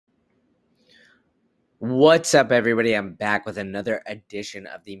What's up, everybody? I'm back with another edition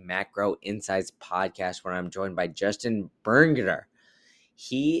of the Macro Insights podcast where I'm joined by Justin Bergner.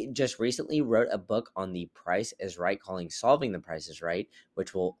 He just recently wrote a book on the Price is Right, Solving the Price is Right,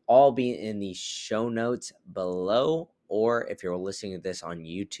 which will all be in the show notes below, or if you're listening to this on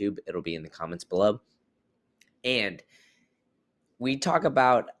YouTube, it'll be in the comments below. And we talk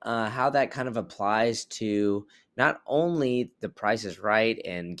about how that kind of applies to not only the Price is Right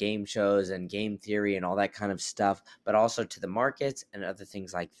and game shows and game theory and all that kind of stuff, but also to the markets and other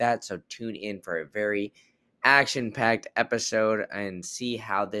things like that. So tune in for a very action-packed episode and see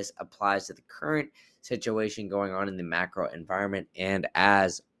how this applies to the current situation going on in the macro environment. And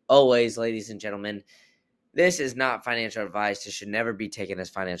as always, ladies and gentlemen, this is not financial advice. This should never be taken as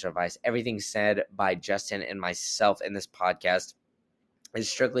financial advice. Everything said by Justin and myself in this podcast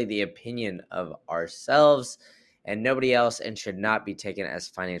is strictly the opinion of ourselves and nobody else, and should not be taken as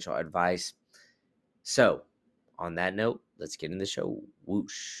financial advice. So, on that note, let's get in the show.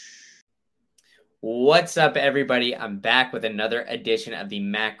 Whoosh. What's up, everybody? I'm back with another edition of the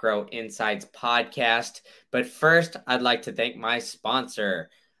Macro Insights podcast. But first, I'd like to thank my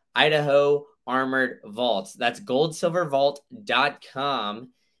sponsor, Idaho Armored Vaults. That's goldsilvervault.com,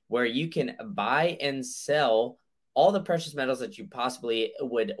 where you can buy and sell all the precious metals that you possibly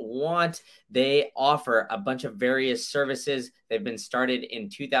would want. They offer a bunch of various services. They've been started in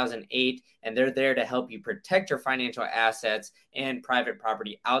 2008, and they're there to help you protect your financial assets and private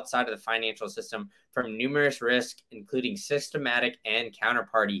property outside of the financial system from numerous risks, including systematic and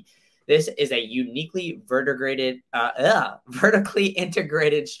counterparty. This is a uniquely vertically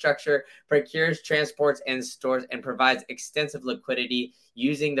integrated structure, procures, transports, and stores, and provides extensive liquidity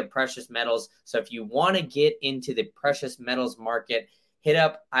using the precious metals. So if you want to get into the precious metals market, hit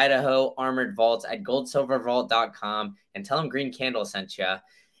up Idaho Armored Vaults at goldsilvervault.com and tell them Green Candle sent you.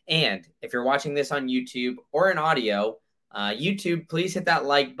 And if you're watching this on YouTube or in audio, YouTube, please hit that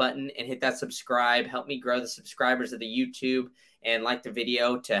like button and hit that subscribe. Help me grow the subscribers of the YouTube, and like the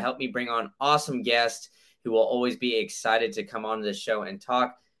video to help me bring on awesome guests who will always be excited to come on the show and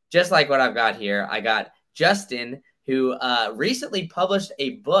talk, just like what I've got here. I got Justin, who recently published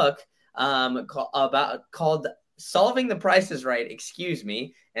a book called Solving the Price is Right,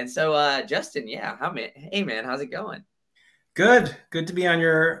 And so, Justin, hey, man, how's it going? Good to be on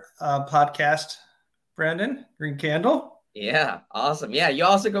your podcast, Brandon, Green Candle. Yeah, awesome. Yeah, you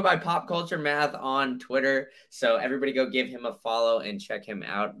also go by Pop Culture Math on Twitter. So everybody go give him a follow and check him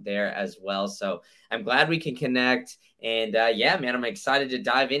out there as well. So I'm glad we can connect. And man, I'm excited to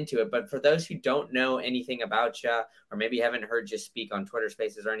dive into it. But for those who don't know anything about you, or maybe haven't heard you speak on Twitter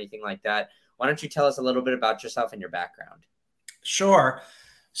Spaces or anything like that, why don't you tell us a little bit about yourself and your background? Sure.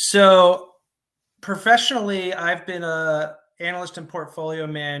 So professionally, I've been an analyst and portfolio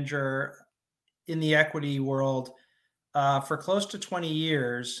manager in the equity world for close to 20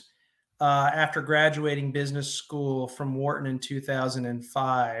 years after graduating business school from Wharton in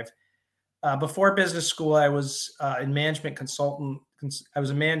 2005. Before business school, I was a management consultant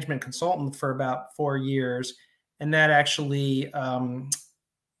for about 4 years, and that actually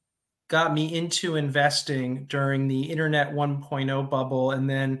got me into investing during the Internet 1.0 bubble, and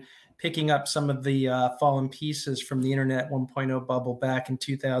then picking up some of the fallen pieces from the Internet 1.0 bubble back in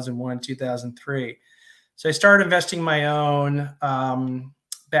 2001, 2003. So I started investing my own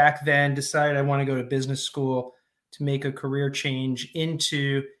back then, decided I want to go to business school to make a career change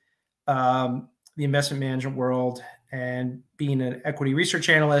into the investment management world and being an equity research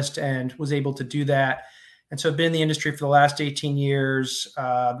analyst, and was able to do that. And so I've been in the industry for the last 18 years,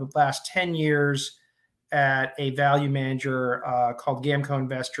 the last 10 years at a value manager called Gamco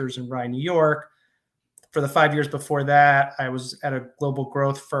Investors in Rye, New York. For the 5 years before that, I was at a global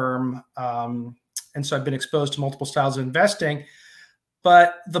growth firm. And so I've been exposed to multiple styles of investing.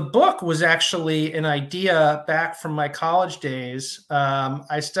 But the book was actually an idea back from my college days.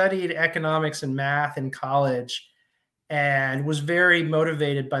 I studied economics and math in college and was very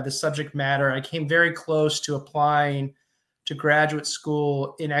motivated by the subject matter. I came very close to applying to graduate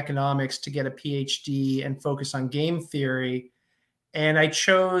school in economics to get a PhD and focus on game theory. And I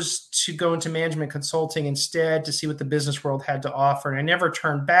chose to go into management consulting instead to see what the business world had to offer. And I never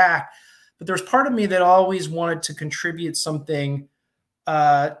turned back. But there was part of me that always wanted to contribute something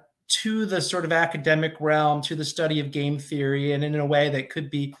to the sort of academic realm, to the study of game theory, and in a way that could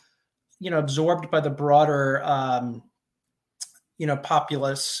be, absorbed by the broader,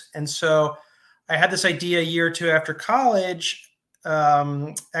 populace. And so I had this idea a year or two after college,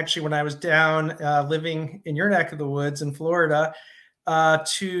 actually when I was down living in your neck of the woods in Florida,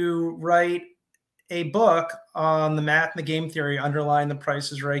 to write a book on the math and the game theory underlying the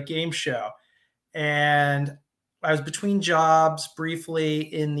Price is Right game show. And I was between jobs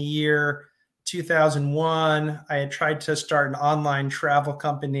briefly in the year 2001. I had tried to start an online travel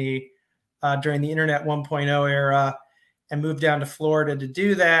company during the Internet 1.0 era and moved down to Florida to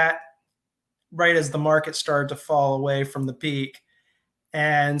do that right as the market started to fall away from the peak.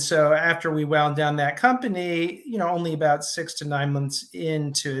 And so after we wound down that company, only about 6 to 9 months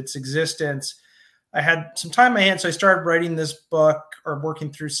into its existence, I had some time on my hands. So I started writing this book or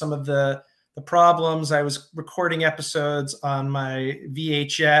working through some of the problems. I was recording episodes on my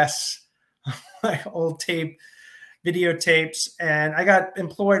VHS, my old videotapes, and I got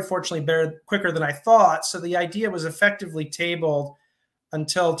employed, fortunately, quicker than I thought. So the idea was effectively tabled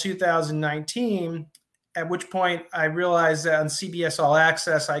until 2019, at which point I realized that on CBS All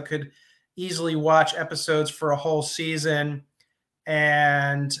Access, I could easily watch episodes for a whole season,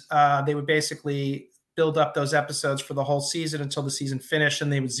 and they would basically build up those episodes for the whole season until the season finished,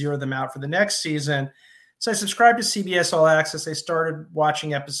 and they would zero them out for the next season. So I subscribed to CBS All Access. I started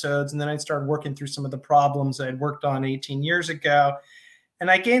watching episodes, and then I started working through some of the problems I had worked on 18 years ago. And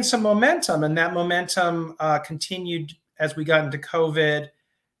I gained some momentum, and that momentum continued as we got into COVID.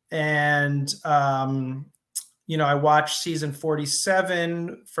 And, I watched season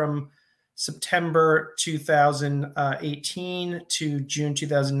 47 from September 2018 to June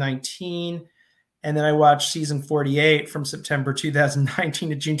 2019. And then I watched season 48 from September 2019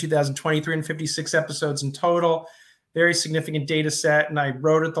 to June 2023, and 56 episodes in total. Very significant data set. And I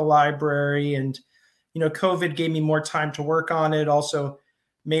wrote at the library, and, COVID gave me more time to work on it. Also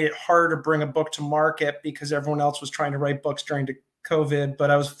made it hard to bring a book to market because everyone else was trying to write books during COVID.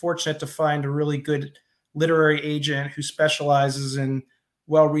 But I was fortunate to find a really good literary agent who specializes in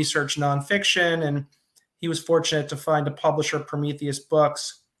well-researched nonfiction. And he was fortunate to find a publisher, Prometheus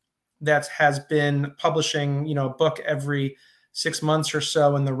Books, that has been publishing, a book every 6 months or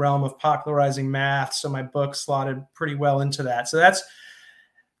so in the realm of popularizing math. So my book slotted pretty well into that. So that's,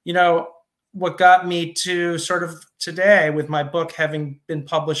 what got me to sort of today, with my book having been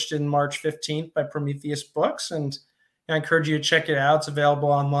published in March 15th by Prometheus Books. And I encourage you to check it out. It's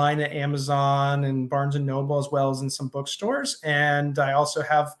available online at Amazon and Barnes and Noble, as well as in some bookstores. And I also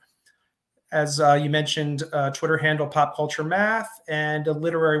have, as you mentioned, Twitter handle Pop Culture Math, and a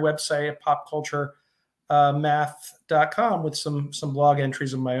literary website at popculturemath.com with some blog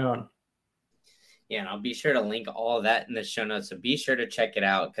entries of my own. Yeah, and I'll be sure to link all of that in the show notes. So be sure to check it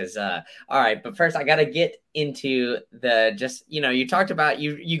out. Because, all right, but first I got to get into you talked about,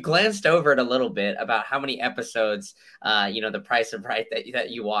 you glanced over it a little bit about how many episodes, The Price of Right that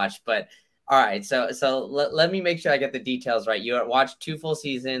you watched. But all right, so let me make sure I get the details right. You watched 2 full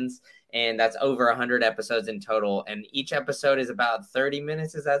seasons, and that's over 100 episodes in total. And each episode is about 30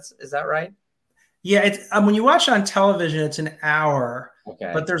 minutes. Is that right? Yeah, it's when you watch on television, it's an hour, Okay.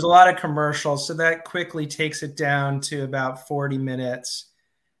 but there's a lot of commercials, so that quickly takes it down to about 40 minutes.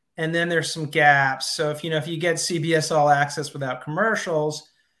 And then there's some gaps. So if you get CBS All Access without commercials,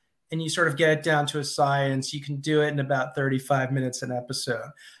 and you sort of get it down to a science, you can do it in about 35 minutes an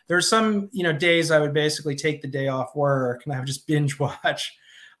episode. There's some, days I would basically take the day off work and I would just binge watch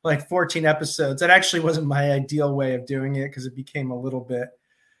like 14 episodes. That actually wasn't my ideal way of doing it because it became a little bit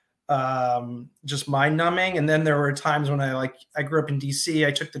just mind numbing. And then there were times when I grew up in DC.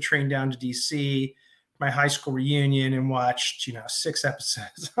 I took the train down to DC, my high school reunion, and watched, 6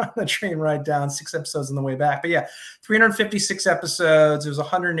 episodes on the train ride down, 6 episodes on the way back. But yeah, 356 episodes. It was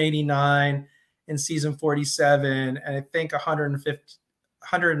 189 in season 47, and I think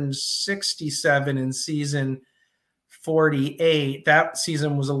 167 in season 48. That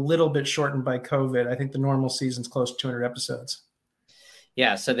season was a little bit shortened by COVID. I think the normal season's close to 200 episodes.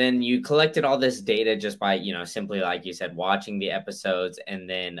 Yeah, so then you collected all this data just by, simply, like you said, watching the episodes, and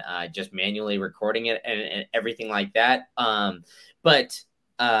then just manually recording it and everything like that. But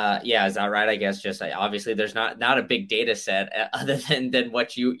yeah, is that right? I guess just obviously there's not a big data set other than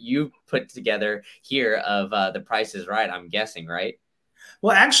what you put together here of The Price is Right, I'm guessing, right?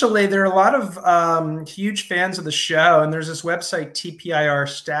 Well, actually, there are a lot of huge fans of the show, and there's this website, TPIR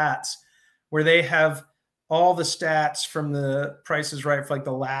Stats, where they have all the stats from The Price is Right for the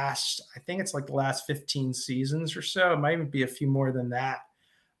last 15 seasons or so. It might even be a few more than that.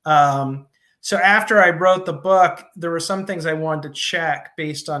 So after I wrote the book, there were some things I wanted to check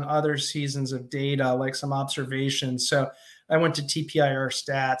based on other seasons of data, like some observations. So I went to TPIR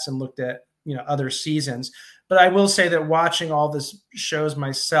Stats and looked at, other seasons. But I will say that watching all this shows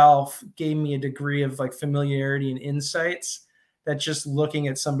myself gave me a degree of familiarity and insights that just looking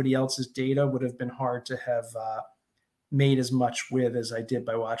at somebody else's data would have been hard to have made as much with as I did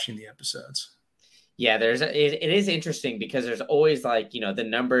by watching the episodes. Yeah, it is interesting because there's always like, the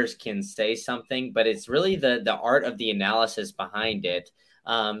numbers can say something, but it's really the art of the analysis behind it.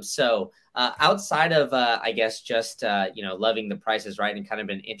 Outside of I guess just loving the prices right and kind of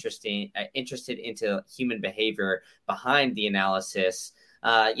been interested into human behavior behind the analysis.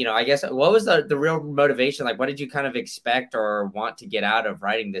 I guess what was the real motivation? Like, what did you kind of expect or want to get out of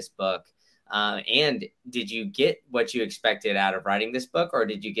writing this book? And did you get what you expected out of writing this book, or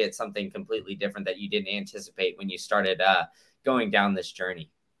did you get something completely different that you didn't anticipate when you started going down this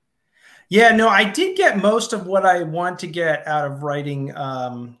journey? Yeah, no, I did get most of what I want to get out of writing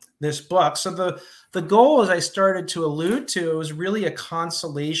this book. So the goal, as I started to allude to, was really a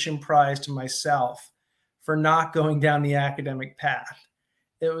consolation prize to myself for not going down the academic path.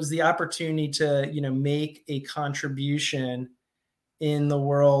 It was the opportunity to, make a contribution in the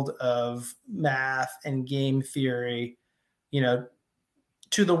world of math and game theory, you know,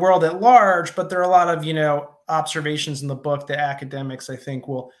 to the world at large. But there are a lot of, observations in the book that academics, I think,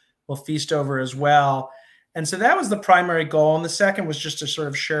 will feast over as well. And so that was the primary goal. And the second was just to sort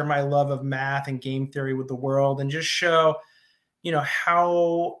of share my love of math and game theory with the world and just show,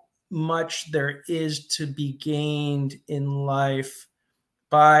 how much there is to be gained in life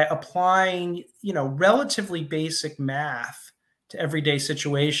by applying, relatively basic math to everyday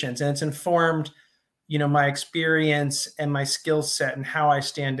situations. And it's informed, my experience and my skill set and how I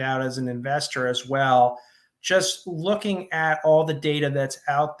stand out as an investor as well. Just looking at all the data that's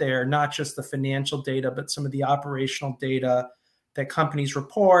out there, not just the financial data, but some of the operational data that companies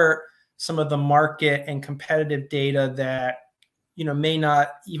report, some of the market and competitive data that, may not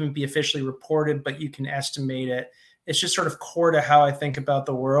even be officially reported, but you can estimate it. It's just sort of core to how I think about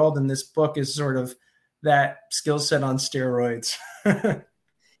the world. And this book is sort of that skill set on steroids.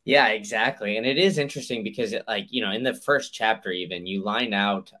 Yeah, exactly. And it is interesting because like, in the first chapter, even line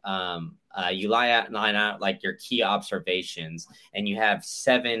out like your key observations, and you have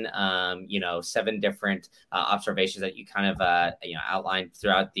seven different observations that you kind of, outline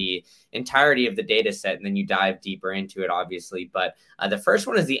throughout the entirety of the data set. And then you dive deeper into it, obviously. But the first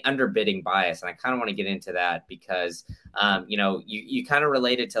one is the underbidding bias. And I kind of want to get into that because, you kind of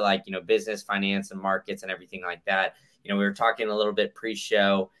related to like, business, finance and markets and everything like that. We were talking a little bit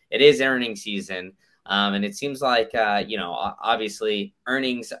pre-show. It is earnings season, and it seems like obviously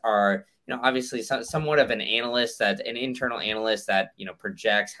earnings are obviously somewhat of an internal analyst that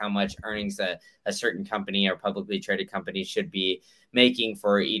projects how much earnings a certain company or publicly traded company should be making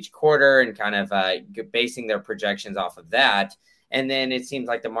for each quarter, and kind of basing their projections off of that. And then it seems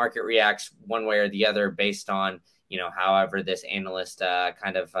like the market reacts one way or the other based on however this analyst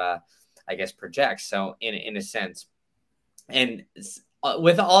kind of I guess projects. So in a sense. And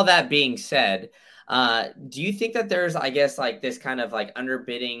with all that being said, do you think that there's, I guess, like this kind of like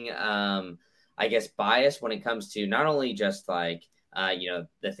underbidding, I guess, bias when it comes to not only just like,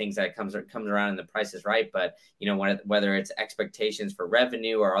 the things that comes around in the Price is Right, but, whether it's expectations for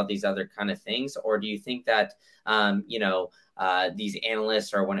revenue or all these other kind of things? Or do you think that, these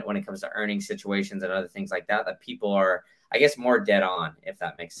analysts, or when it comes to earning situations and other things like that, that people are, I guess, more dead on, if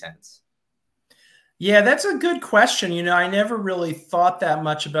that makes sense? Yeah, that's a good question. I never really thought that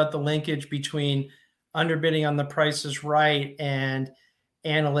much about the linkage between underbidding on the Price is Right and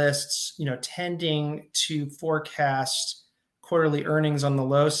analysts, tending to forecast quarterly earnings on the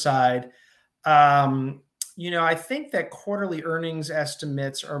low side. I think that quarterly earnings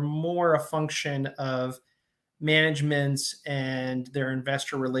estimates are more a function of managements and their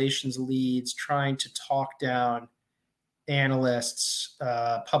investor relations leads trying to talk down analysts,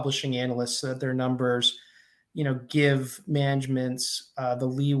 publishing analysts, so that their numbers, give managements the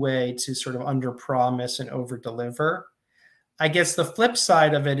leeway to sort of under promise and over deliver. I guess the flip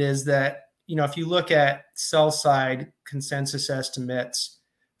side of it is that, if you look at sell side consensus estimates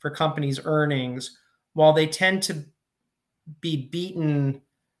for companies' earnings, while they tend to be beaten,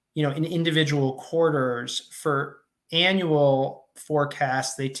 in individual quarters, for annual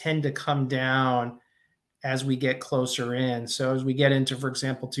forecasts, they tend to come down as we get closer in. So as we get into, for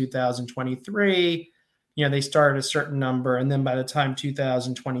example, 2023, they start at a certain number, and then by the time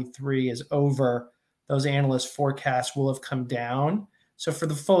 2023 is over, those analyst forecasts will have come down. So for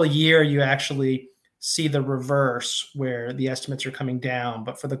the full year, you actually see the reverse, where the estimates are coming down,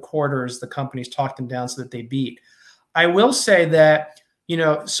 but for the quarters, the companies talk them down so that they beat. I will say that,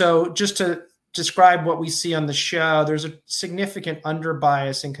 so just to describe what we see on the show, there's a significant under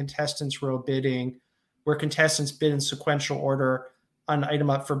bias in contestants row bidding, where contestants bid in sequential order on item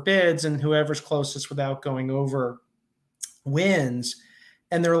up for bids, and whoever's closest without going over wins.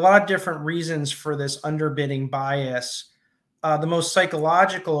 And there are a lot of different reasons for this underbidding bias. The most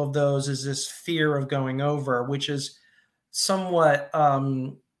psychological of those is this fear of going over, which is somewhat,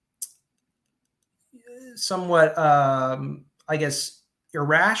 I guess,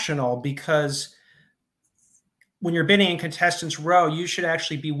 irrational, because when you're bidding in contestants row, you should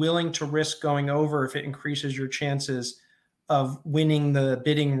actually be willing to risk going over if it increases your chances of winning the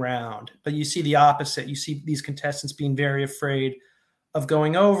bidding round. But you see the opposite. You see these contestants being very afraid of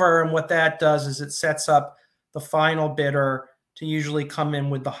going over. And what that does is it sets up the final bidder to usually come in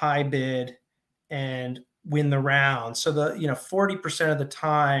with the high bid and win the round. So 40% of the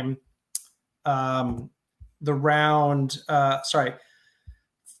time, the round,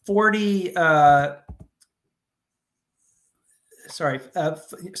 40,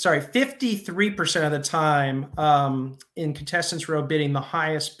 53% of the time, in contestants row bidding, the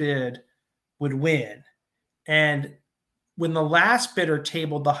highest bid would win. And when the last bidder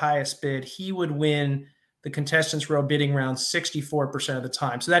tabled the highest bid, he would win the contestants row bidding round 64% of the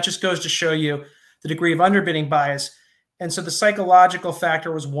time. So that just goes to show you the degree of underbidding bias. And so the psychological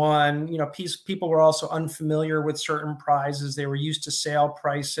factor was one. People were also unfamiliar with certain prizes. They were used to sale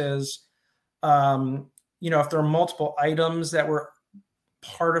prices. If there are multiple items that were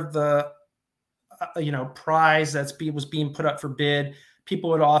part of the prize was being put up for bid,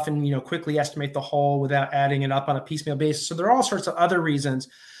 people would often quickly estimate the whole without adding it up on a piecemeal basis. So there are all sorts of other reasons,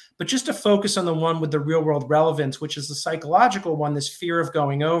 but just to focus on the one with the real world relevance, which is the psychological one, this fear of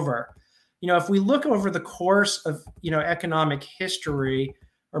going over. If we look over the course of economic history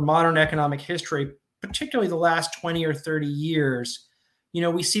or modern economic history, particularly the last 20 or 30 years,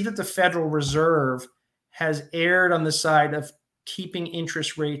 we see that the Federal Reserve has erred on the side of keeping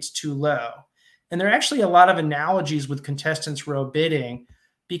interest rates too low. And there are actually a lot of analogies with contestants row bidding,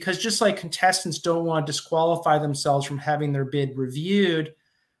 because just like contestants don't want to disqualify themselves from having their bid reviewed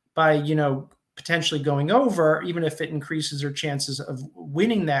by, potentially going over, even if it increases their chances of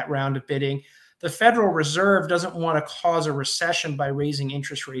winning that round of bidding, the Federal Reserve doesn't want to cause a recession by raising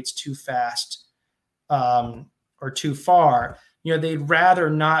interest rates too fast, or too far. They'd rather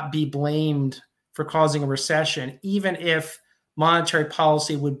not be blamed for causing a recession, even if monetary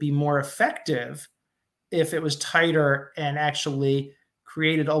policy would be more effective if it was tighter and actually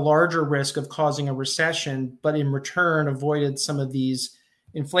created a larger risk of causing a recession, but in return avoided some of these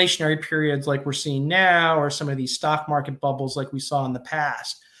inflationary periods like we're seeing now, or some of these stock market bubbles like we saw in the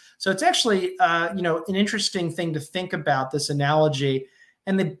past. So it's actually, an interesting thing to think about, this analogy.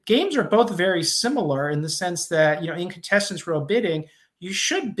 And the games are both very similar in the sense that, in contestants row bidding, you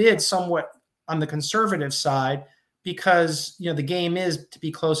should bid somewhat on the conservative side, because, the game is to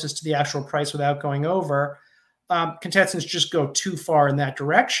be closest to the actual price without going over. Contestants just go too far in that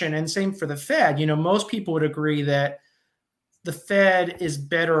direction. And same for the Fed. Most people would agree that the Fed is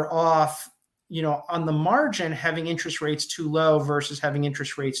better off, on the margin, having interest rates too low versus having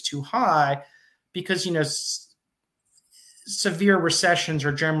interest rates too high, because, severe recessions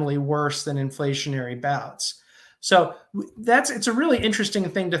are generally worse than inflationary bouts. So it's a really interesting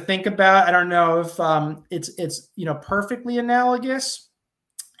thing to think about. I don't know if it's perfectly analogous,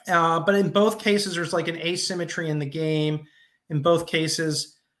 but in both cases, there's like an asymmetry in the game. In both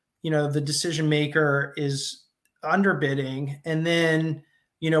cases, the decision maker is underbidding, and then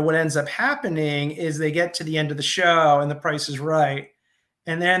what ends up happening is they get to the end of the show and the price is right,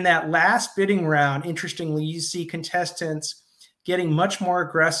 and then that last bidding round, interestingly, you see contestants getting much more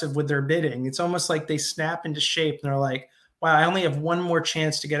aggressive with their bidding. It's almost like they snap into shape and they're like, wow, I only have one more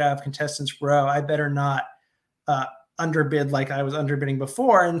chance to get out of contestants row. I better not underbid like I was underbidding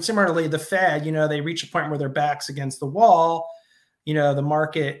before. And similarly, the Fed, they reach a point where their back's against the wall. The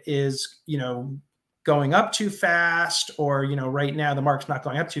market is, going up too fast, or, right now the market's not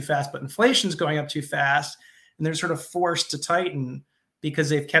going up too fast, but inflation's going up too fast. And they're sort of forced to tighten because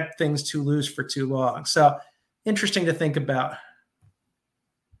they've kept things too loose for too long. So interesting to think about.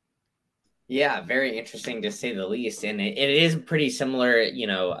 Yeah, very interesting to say the least. And it is pretty similar,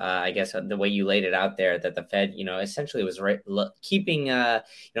 I guess the way you laid it out there, that the Fed, essentially was keeping,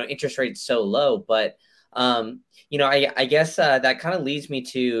 interest rates so low. But, I guess that kind of leads me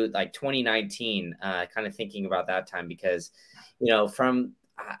to like 2019, kind of thinking about that time, because, from,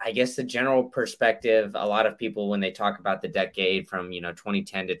 I guess, the general perspective, a lot of people, when they talk about the decade from,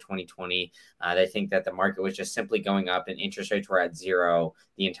 2010 to 2020, they think that the market was just simply going up and interest rates were at zero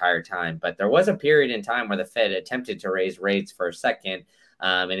the entire time. But there was a period in time where the Fed attempted to raise rates for a second,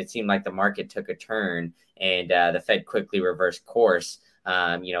 and it seemed like the market took a turn, and the Fed quickly reversed course,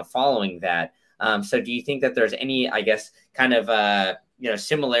 following that. So do you think that there's any, I guess, kind of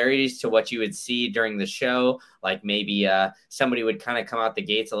similarities to what you would see during the show? Like maybe somebody would kind of come out the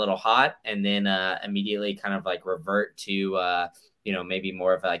gates a little hot and then immediately kind of like revert to maybe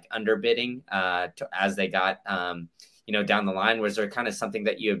more of like underbidding as they got down the line. Was there kind of something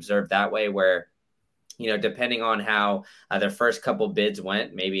that you observed that way where, depending on how their first couple bids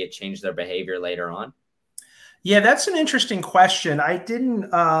went, maybe it changed their behavior later on? Yeah, that's an interesting question. I didn't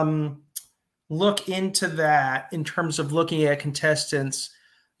look into that in terms of looking at contestants,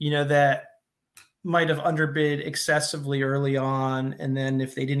 that might have underbid excessively early on. And then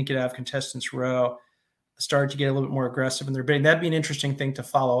if they didn't get out of contestants row, started to get a little bit more aggressive in their bidding. That'd be an interesting thing to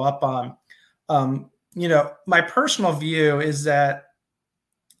follow up on. My personal view is that,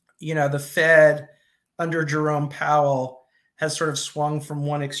 the Fed under Jerome Powell has sort of swung from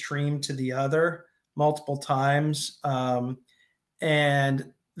one extreme to the other multiple times.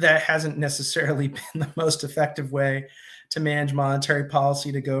 And that hasn't necessarily been the most effective way to manage monetary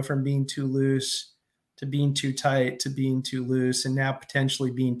policy, to go from being too loose to being too tight to being too loose, and now potentially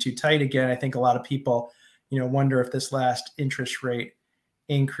being too tight again. I think a lot of people, wonder if this last interest rate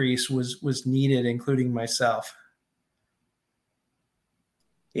increase was needed, including myself.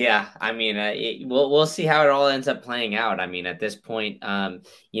 Yeah, I mean, we'll see how it all ends up playing out. I mean, at this point,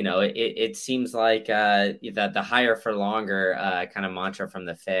 it seems like the higher for longer kind of mantra from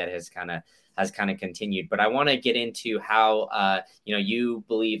the Fed has kind of continued. But I want to get into how you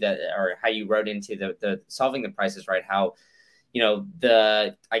believe that, or how you wrote into the solving the prices right. How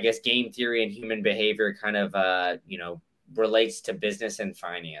the, I guess, game theory and human behavior kind of relates to business and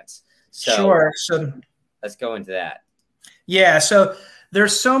finance. So sure. So let's go into that. Yeah. So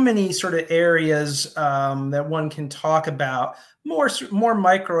there's so many sort of areas that one can talk about, more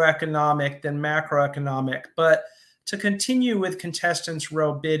microeconomic than macroeconomic. But to continue with contestants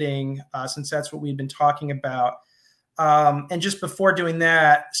row bidding, since that's what we've been talking about, and just before doing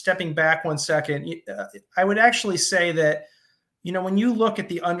that, stepping back 1 second, I would actually say that, when you look at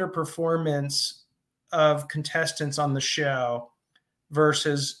the underperformance of contestants on the show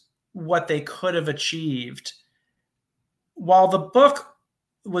versus what they could have achieved, while the book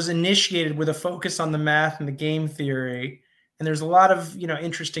was initiated with a focus on the math and the game theory, and there's a lot of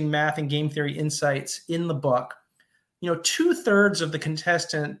interesting math and game theory insights in the book, 2/3 of the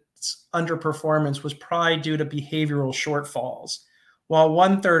contestants' underperformance was probably due to behavioral shortfalls, while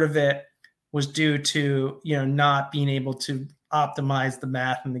 1/3 of it was due to not being able to optimize the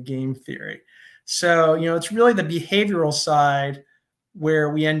math and the game theory. So it's really the behavioral side where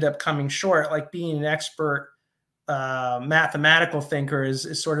we end up coming short. Like, being an expert mathematical thinker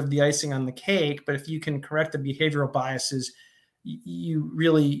is sort of the icing on the cake, but if you can correct the behavioral biases, you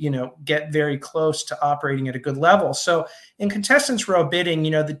really get very close to operating at a good level. So in contestants row bidding,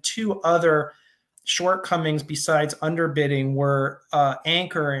 the two other shortcomings besides underbidding were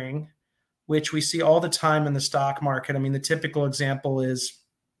anchoring, which we see all the time in the stock market. I mean, the typical example is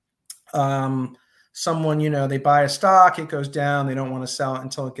someone, they buy a stock, it goes down, they don't want to sell it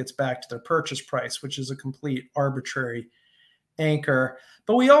until it gets back to their purchase price, which is a complete arbitrary anchor.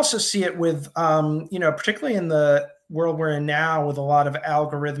 But we also see it with, particularly in the world we're in now with a lot of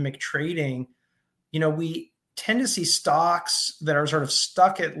algorithmic trading, we tend to see stocks that are sort of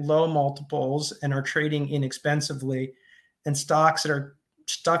stuck at low multiples and are trading inexpensively, and stocks that are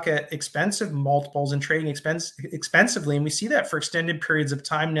stuck at expensive multiples and trading expensively. And we see that for extended periods of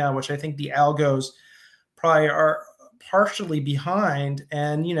time now, which I think the algos probably are partially behind.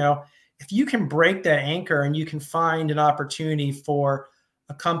 And, if you can break that anchor and you can find an opportunity for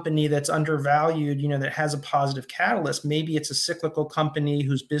a company that's undervalued, that has a positive catalyst, maybe it's a cyclical company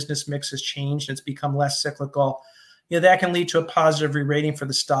whose business mix has changed and it's become less cyclical, that can lead to a positive re-rating for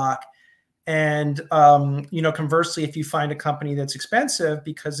the stock. And, conversely, if you find a company that's expensive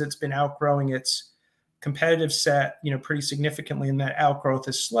because it's been outgrowing its competitive set, pretty significantly, and that outgrowth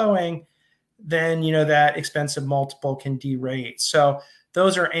is slowing, then, that expensive multiple can derate. So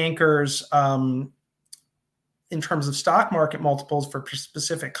those are anchors in terms of stock market multiples for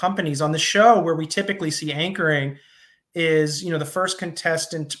specific companies. On the show, where we typically see anchoring is, the first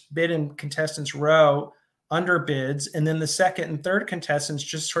contestant bid in contestants row underbids, and then the second and third contestants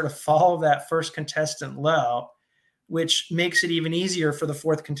just sort of follow that first contestant low, which makes it even easier for the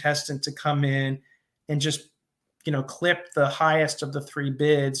fourth contestant to come in and just clip the highest of the three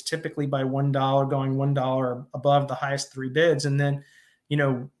bids, typically by $1, going $1 above the highest three bids, and then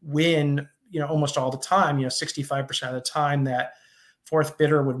win almost all the time. 65% of the time that fourth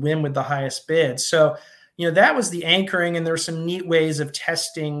bidder would win with the highest bid. So that was the anchoring, and there's some neat ways of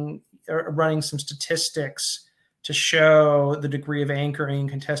testing, running some statistics to show the degree of anchoring,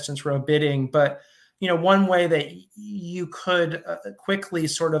 contestants row bidding. But one way that you could quickly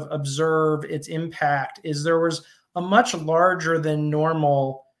sort of observe its impact is there was a much larger than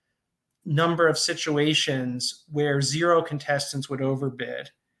normal number of situations where 0 contestants would overbid,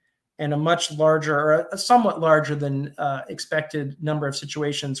 and a much larger, or a somewhat larger than expected number of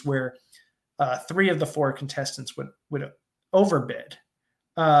situations where 3 of the 4 contestants would overbid.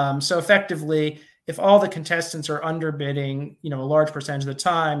 So effectively, if all the contestants are underbidding, a large percentage of the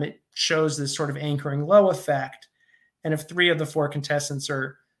time, it shows this sort of anchoring low effect. And if 3 of the 4 contestants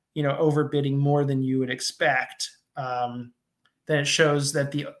are, overbidding more than you would expect, then it shows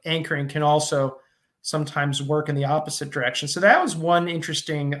that the anchoring can also sometimes work in the opposite direction. So that was one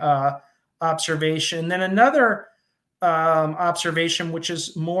interesting observation. Then another observation, which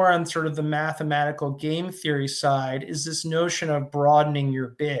is more on sort of the mathematical game theory side, is this notion of broadening your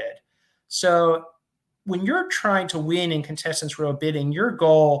bid. So when you're trying to win in contestants row bidding, your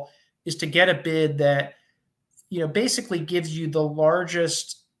goal is to get a bid that basically gives you the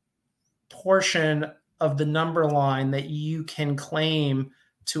largest portion of the number line that you can claim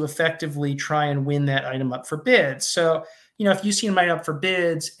to effectively try and win that item up for bids. So, if you see an item up for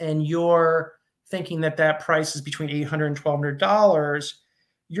bids and you're thinking that that price is between $800 and $1,200,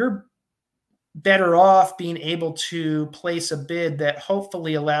 you're better off being able to place a bid that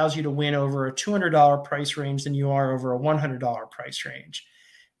hopefully allows you to win over a $200 price range than you are over a $100 price range.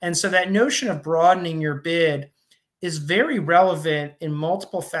 And so that notion of broadening your bid is very relevant in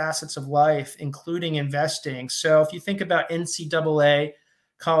multiple facets of life, including investing. So if you think about NCAA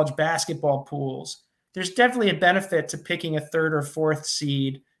college basketball pools, there's definitely a benefit to picking a 3rd or 4th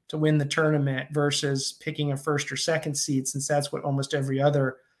seed to win the tournament versus picking a 1st or 2nd seed, since that's what almost every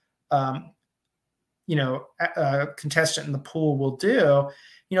other contestant in the pool will do.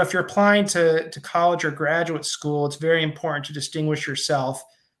 If you're applying to college or graduate school, it's very important to distinguish yourself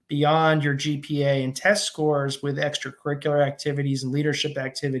beyond your GPA and test scores with extracurricular activities and leadership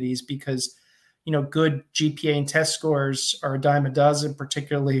activities, because good GPA and test scores are a dime a dozen,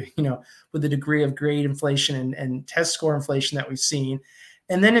 particularly with the degree of grade inflation and test score inflation that we've seen.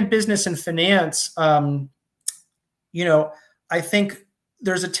 And then in business and finance, I think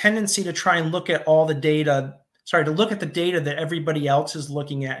there's a tendency to try and look at the data that everybody else is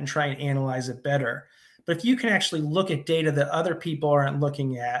looking at and try and analyze it better. But if you can actually look at data that other people aren't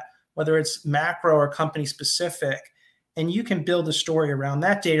looking at, whether it's macro or company specific, and you can build a story around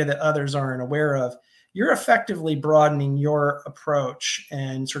that data that others aren't aware of, you're effectively broadening your approach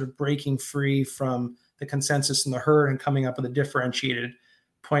and sort of breaking free from the consensus and the herd and coming up with a differentiated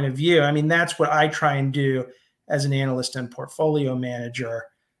point of view. I mean, that's what I try and do as an analyst and portfolio manager.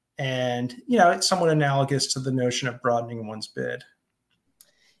 And, it's somewhat analogous to the notion of broadening one's bid.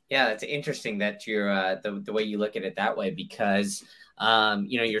 Yeah, it's interesting that you're the way you look at it that way, because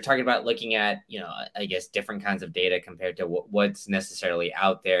you're talking about looking at I guess different kinds of data compared to what's necessarily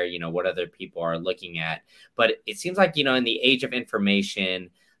out there, what other people are looking at. But it seems like in the age of information,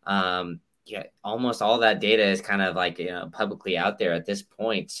 almost all that data is kind of like publicly out there at this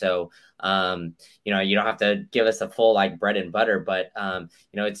point. So you don't have to give us a full like bread and butter, but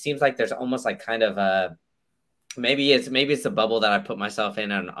it seems like there's almost like kind of a maybe it's the bubble that I put myself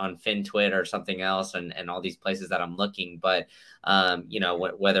in on FinTwit or something else, and all these places that I'm looking. But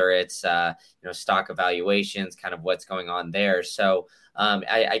whether it's stock evaluations, kind of what's going on there. So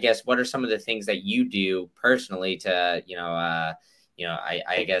I guess what are some of the things that you do personally to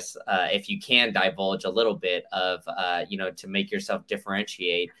I guess if you can divulge a little bit of to make yourself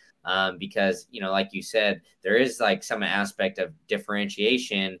differentiate, because like you said, there is like some aspect of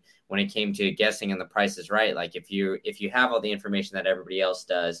differentiation when it came to guessing and the price is right. Like if you have all the information that everybody else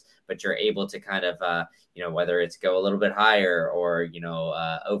does, but you're able to kind of whether it's go a little bit higher or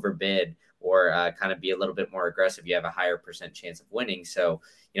overbid or kind of be a little bit more aggressive, you have a higher percent chance of winning. So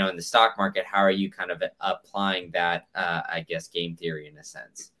in the stock market, how are you kind of applying that I guess game theory in a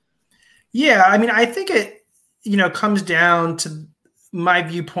sense? Yeah, I mean, I think it comes down to my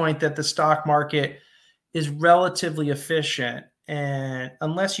viewpoint that the stock market is relatively efficient. And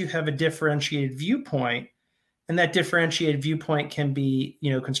unless you have a differentiated viewpoint, and that differentiated viewpoint can be,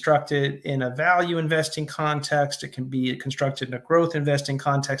 constructed in a value investing context, it can be constructed in a growth investing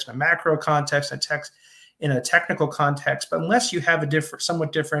context, in a macro context, in a technical context. But unless you have a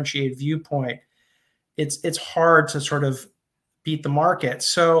somewhat differentiated viewpoint, it's hard to sort of beat the market.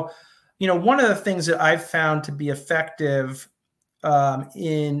 So, one of the things that I've found to be effective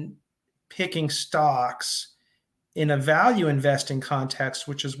in picking stocks in a value investing context,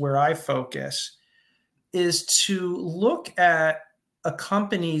 which is where I focus, is to look at a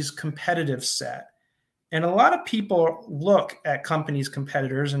company's competitive set And a lot of people look at companies'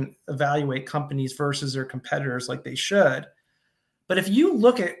 competitors and evaluate companies versus their competitors like they should. But if you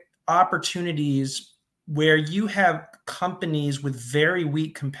look at opportunities where you have companies with very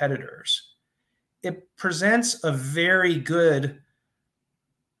weak competitors, it presents a very good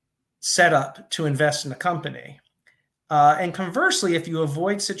setup to invest in a company. And conversely, if you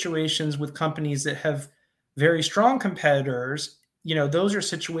avoid situations with companies that have very strong competitors, those are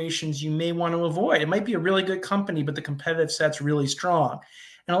situations you may want to avoid. It might be a really good company, but the competitive set's really strong.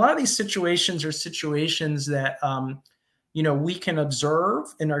 And a lot of these situations are situations that, we can observe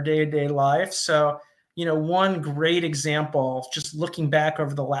in our day-to-day life. So, one great example, just looking back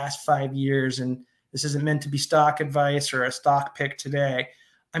over the last 5 years, and this isn't meant to be stock advice or a stock pick today.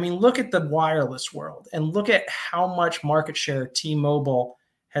 I mean, look at the wireless world and look at how much market share T-Mobile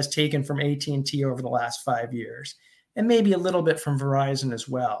has taken from AT&T over the last 5 years, and maybe a little bit from Verizon as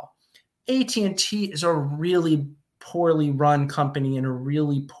well. AT&T is a really poorly run company and a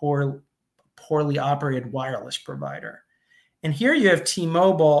really poorly operated wireless provider. And here you have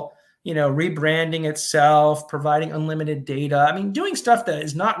T-Mobile, rebranding itself, providing unlimited data. I mean, doing stuff that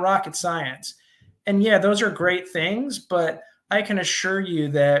is not rocket science. And yeah, those are great things, but I can assure you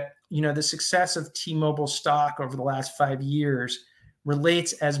that, the success of T-Mobile stock over the last 5 years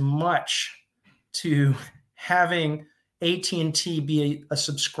relates as much to having AT&T be a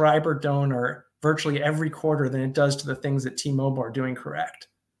subscriber donor virtually every quarter than it does to the things that T-Mobile are doing correct.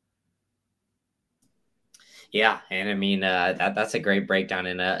 Yeah, and I mean that's a great breakdown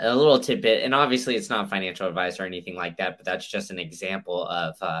and a little tidbit. And obviously, it's not financial advice or anything like that, but that's just an example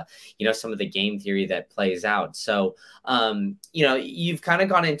of some of the game theory that plays out. So you've kind of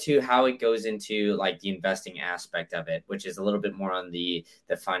gone into how it goes into like the investing aspect of it, which is a little bit more on the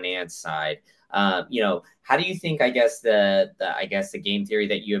finance side. How do you think? I guess the game theory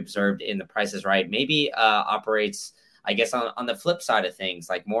that you observed in The Price is Right maybe operates, I guess, on the flip side of things,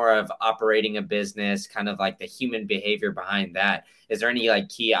 like more of operating a business, kind of like the human behavior behind that. Is there any like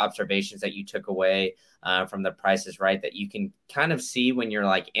key observations that you took away from The Price is Right that you can kind of see when you're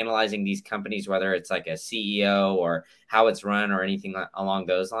like analyzing these companies, whether it's like a CEO or how it's run or anything along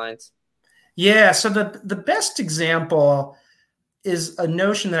those lines? Yeah. So the best example is a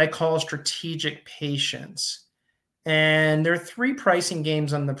notion that I call strategic patience. And there are three pricing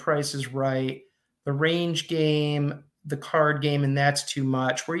games on The Price is Right: the range game, the card game, and That's Too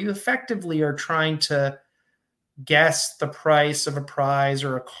Much, where you effectively are trying to guess the price of a prize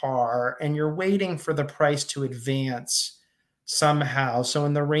or a car, and you're waiting for the price to advance somehow. So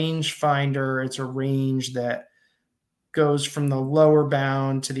in the range finder, it's a range that goes from the lower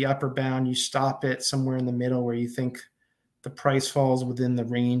bound to the upper bound. You stop it somewhere in the middle where you think the price falls within the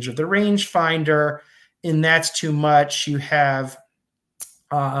range of the range finder. In That's Too Much, you have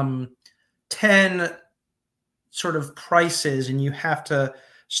 10 sort of prices, and you have to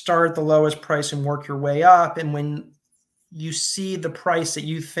start at the lowest price and work your way up. And when you see the price that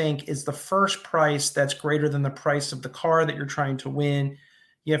you think is the first price that's greater than the price of the car that you're trying to win,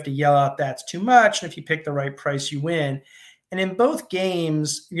 you have to yell out, "That's too much." And if you pick the right price, you win. And in both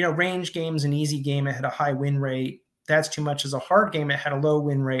games, range games, an easy game, it had a high win rate. That's Too Much is a hard game, it had a low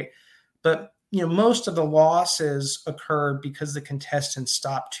win rate. But most of the losses occurred because the contestants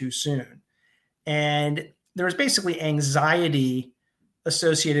stopped too soon. And there was basically anxiety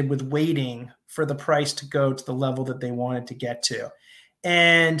associated with waiting for the price to go to the level that they wanted to get to.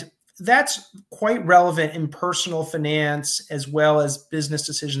 And that's quite relevant in personal finance as well as business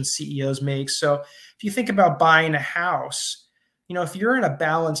decisions CEOs make. So if you think about buying a house, if you're in a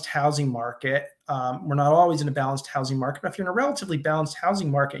balanced housing market, we're not always in a balanced housing market, but if you're in a relatively balanced housing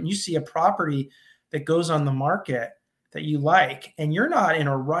market and you see a property that goes on the market that you like, and you're not in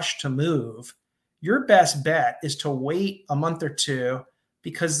a rush to move, your best bet is to wait a month or two,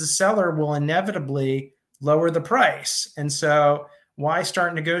 because the seller will inevitably lower the price. And so why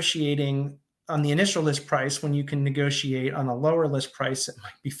start negotiating on the initial list price when you can negotiate on a lower list price that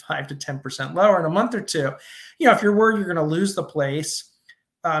might be 5 to 10% lower in a month or two? If you're worried you're going to lose the place,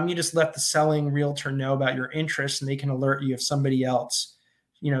 you just let the selling realtor know about your interest, and they can alert you if somebody else,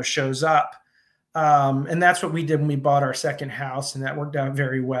 shows up. And that's what we did when we bought our second house, and that worked out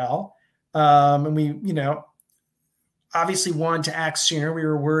very well. And we, obviously wanted to act sooner. We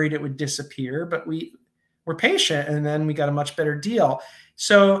were worried it would disappear, but we were patient, and then we got a much better deal.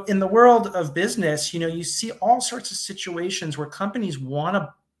 So in the world of business, you see all sorts of situations where companies want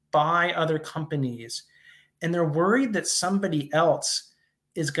to buy other companies, and they're worried that somebody else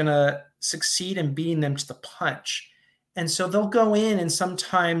is going to succeed in beating them to the punch. And so they'll go in, and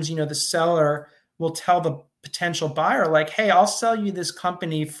sometimes, the seller will tell the potential buyer, like, "Hey, I'll sell you this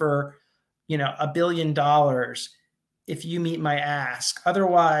company for, $1 billion if you meet my ask.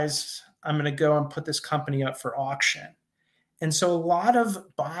 Otherwise, I'm going to go and put this company up for auction. And so a lot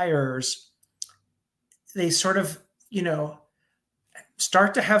of buyers, they sort of,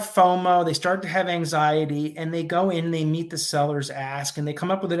 start to have FOMO, they start to have anxiety, and they go in, they meet the seller's ask, and they come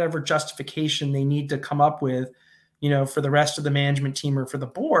up with whatever justification they need to come up with, for the rest of the management team or for the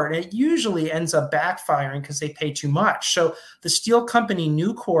board. And it usually ends up backfiring because they pay too much. So the steel company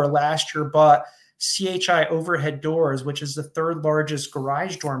Nucor last year bought CHI Overhead Doors, which is the third largest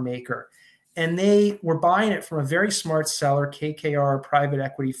garage door maker. And they were buying it from a very smart seller, KKR, private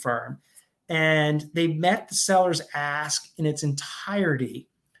equity firm. And they met the seller's ask in its entirety,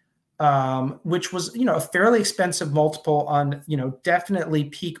 which was, a fairly expensive multiple on, definitely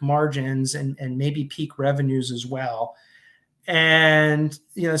peak margins and maybe peak revenues as well. And,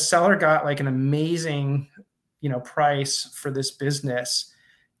 the seller got like an amazing, price for this business.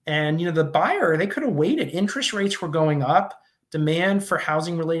 And, the buyer, they could have waited. Interest rates were going up. Demand for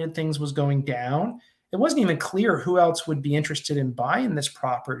housing related things was going down. It wasn't even clear who else would be interested in buying this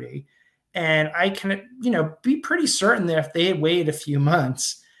property. And I can, be pretty certain that if they had waited a few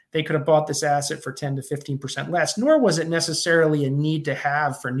months, they could have bought this asset for 10 to 15% less, nor was it necessarily a need to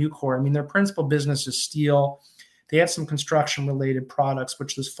have for Nucor. I mean, their principal business is steel. They have some construction related products,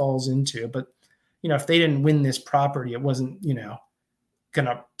 which this falls into. But, if they didn't win this property, it wasn't, going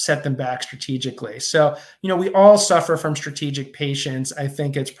to set them back strategically. So, we all suffer from strategic patience. I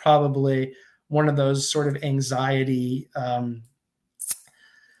think it's probably one of those sort of anxiety,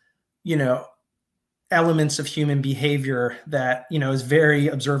 elements of human behavior that, is very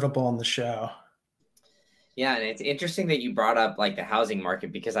observable in the show. Yeah, and it's interesting that you brought up like the housing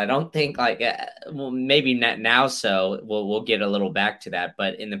market, because I don't think like well, maybe not now, so we'll get a little back to that,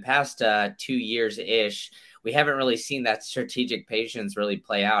 but in the past 2 years ish, we haven't really seen that strategic patience really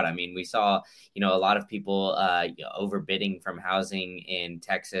play out. I mean, we saw, a lot of people overbidding from housing in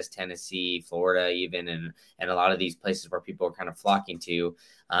Texas, Tennessee, Florida, even, and a lot of these places where people are kind of flocking to.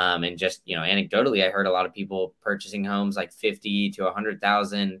 And just, anecdotally, I heard a lot of people purchasing homes like 50 to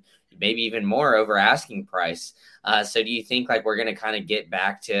 100,000, maybe even more over asking price. So do you think like we're going to kind of get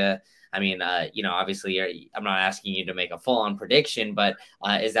back to, I mean, obviously I'm not asking you to make a full on prediction, but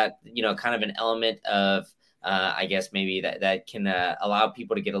is that, kind of an element of, I guess maybe that can allow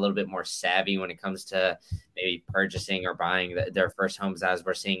people to get a little bit more savvy when it comes to maybe purchasing or buying their first homes, as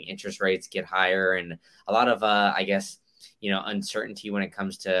we're seeing interest rates get higher and a lot of, I guess, uncertainty when it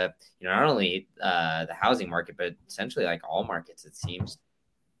comes to, not only the housing market, but essentially like all markets, it seems.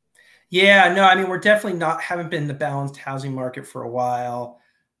 Yeah, no, I mean, we're definitely haven't been in the balanced housing market for a while.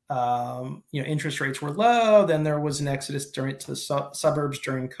 Interest rates were low. Then there was an exodus to the suburbs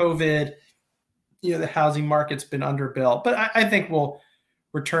during COVID. The housing market's been underbuilt, but I think we'll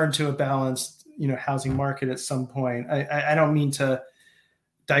return to a balanced, housing market at some point. I don't mean to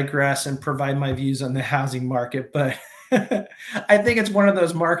digress and provide my views on the housing market, but I think it's one of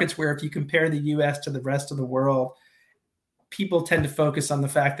those markets where if you compare the U.S. to the rest of the world, people tend to focus on the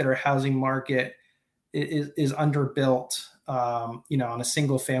fact that our housing market is underbuilt, on a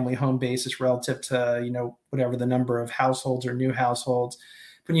single family home basis relative to, whatever the number of households or new households.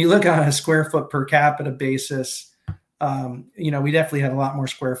 When you look on a square foot per capita basis, we definitely have a lot more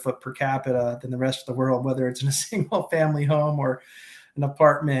square foot per capita than the rest of the world, whether it's in a single family home or an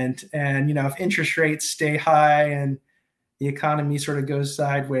apartment. And, if interest rates stay high and the economy sort of goes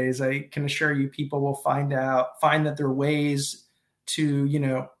sideways, I can assure you people will find that there are ways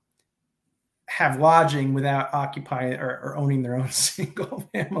to, have lodging without occupying or owning their own single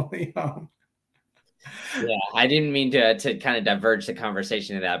family home. Yeah, I didn't mean to kind of diverge the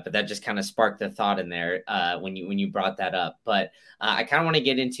conversation to that, but that just kind of sparked the thought in there when you brought that up. But I kind of want to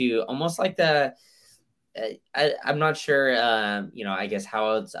get into almost like I'm not sure, I guess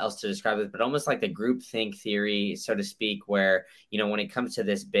how else to describe it, but almost like the group think theory, so to speak, where, when it comes to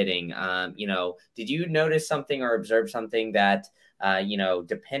this bidding, did you notice something or observe something that,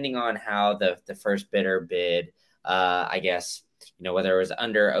 depending on how the first bidder bid, I guess, whether it was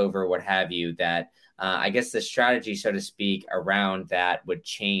under, over, what have you, that I guess the strategy, so to speak, around that would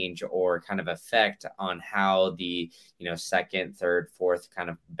change or kind of affect on how the, second, third, fourth kind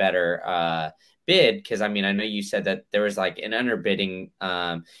of better bid. Because I mean, I know you said that there was like an underbidding,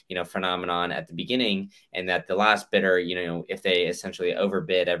 phenomenon at the beginning, and that the last bidder, if they essentially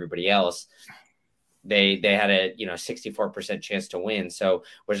overbid everybody else, they had a 64% chance to win. So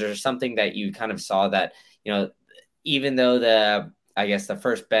was there something that you kind of saw that, even though the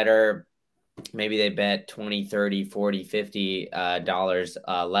first bidder maybe they bet 20, 30, 40, 50 dollars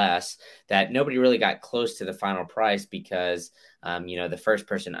less, that nobody really got close to the final price because the first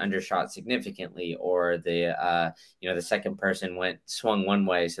person undershot significantly, or the second person swung one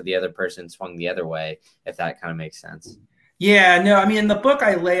way, so the other person swung the other way, if that kind of makes sense. Yeah, no, I mean, in the book,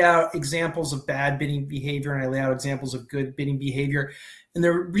 I lay out examples of bad bidding behavior and I lay out examples of good bidding behavior. And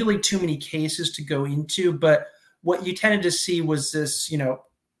there are really too many cases to go into. But what you tended to see was this,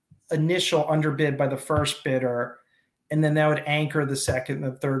 initial underbid by the first bidder, and then that would anchor the second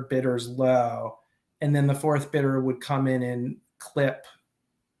and the third bidders low. And then the fourth bidder would come in and clip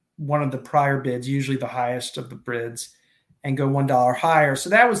one of the prior bids, usually the highest of the bids, and go $1 higher. So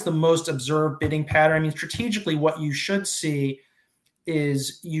that was the most observed bidding pattern. I mean, strategically, what you should see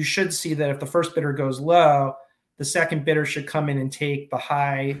is that if the first bidder goes low, the second bidder should come in and take the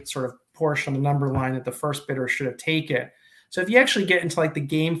high sort of portion of the number line that the first bidder should have taken. So if you actually get into like the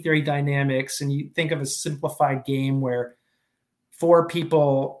game theory dynamics and you think of a simplified game where 4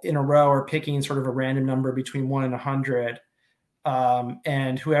 people in a row are picking sort of a random number between 1 and 100,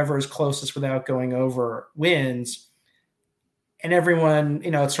 and whoever is closest without going over wins. And everyone,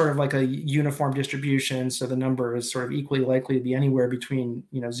 it's sort of like a uniform distribution. So the number is sort of equally likely to be anywhere between,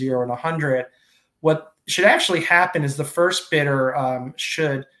 0 and 100. What should actually happen is the first bidder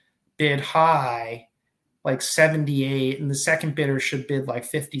should bid high, like 78, and the second bidder should bid like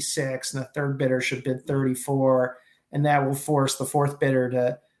 56, and the third bidder should bid 34. And that will force the fourth bidder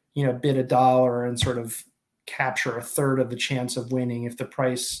to, bid $1 and sort of capture a third of the chance of winning if the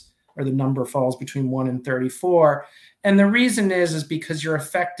price or the number falls between 1 and 34. And the reason is because you're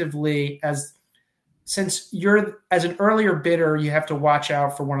effectively, since you're as an earlier bidder, you have to watch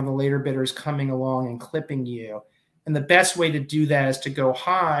out for one of the later bidders coming along and clipping you. And the best way to do that is to go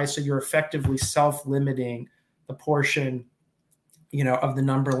high, so you're effectively self-limiting the portion, of the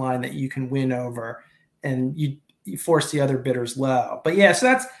number line that you can win over, and you force the other bidders low. But yeah,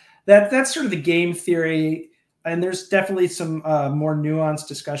 so that's sort of the game theory. And there's definitely some more nuanced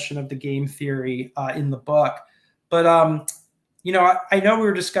discussion of the game theory in the book. But, I know we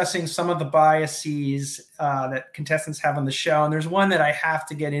were discussing some of the biases that contestants have on the show. And there's one that I have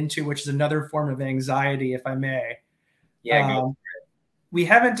to get into, which is another form of anxiety, if I may. Yeah, we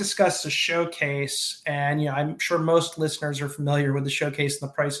haven't discussed a showcase. And, I'm sure most listeners are familiar with the showcase and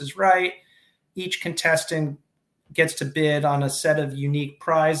The Price is Right. Each contestant gets to bid on a set of unique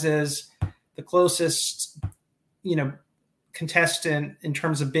prizes. The closest contestant in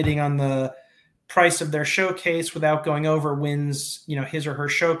terms of bidding on the price of their showcase without going over wins, his or her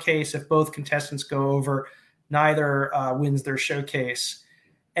showcase. If both contestants go over, neither wins their showcase.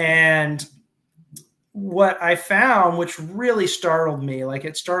 And what I found, which really startled me, like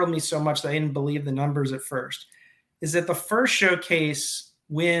it startled me so much that I didn't believe the numbers at first, is that the first showcase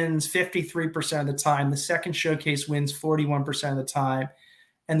wins 53% of the time. The second showcase wins 41% of the time.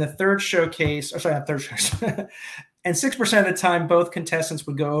 And the third showcase, not third showcase, and 6% of the time, both contestants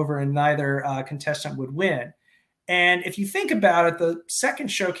would go over and neither contestant would win. And if you think about it, the second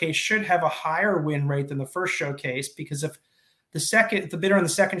showcase should have a higher win rate than the first showcase, because if the bidder on the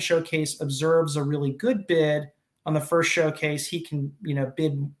second showcase observes a really good bid on the first showcase, he can,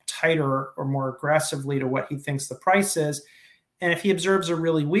 bid tighter or more aggressively to what he thinks the price is. And if he observes a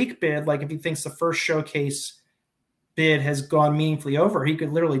really weak bid, like if he thinks the first showcase bid has gone meaningfully over, he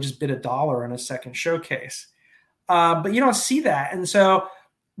could literally just bid $1 in a second showcase. But you don't see that. And so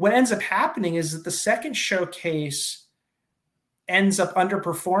what ends up happening is that the second showcase ends up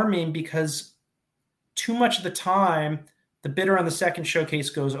underperforming because too much of the time, the bidder on the second showcase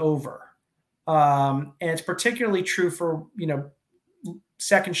goes over. And it's particularly true for,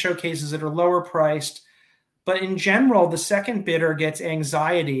 second showcases that are lower priced. But in general, the second bidder gets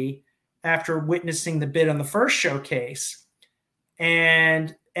anxiety after witnessing the bid on the first showcase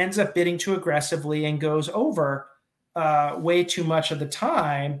and ends up bidding too aggressively and goes over way too much of the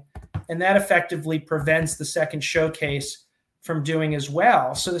time. And that effectively prevents the second showcase from doing as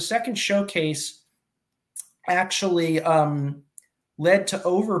well. So the second showcase actually led to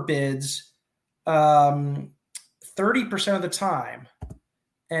overbids 30% of the time.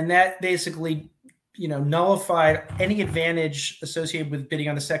 And that basically nullified any advantage associated with bidding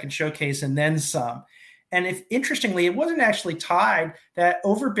on the second showcase and then some. And interestingly, it wasn't actually tied, that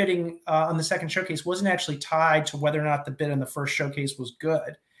overbidding on the second showcase wasn't actually tied to whether or not the bid on the first showcase was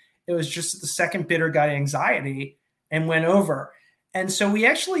good. It was just that the second bidder got anxiety and went over. And so we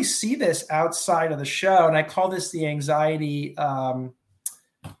actually see this outside of the show. And I call this the anxiety of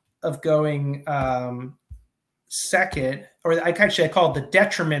going second, or I call it the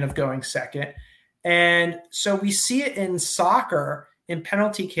detriment of going second. And so we see it in soccer in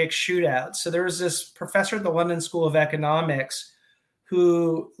penalty kick shootouts. So there was this professor at the London School of Economics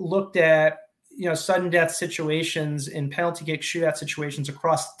who looked at sudden death situations in penalty kick shootout situations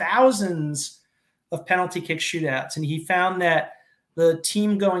across thousands of penalty kick shootouts. And he found that the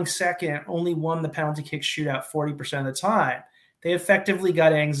team going second only won the penalty kick shootout 40% of the time. They effectively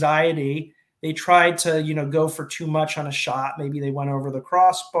got anxiety. They tried to, go for too much on a shot. Maybe they went over the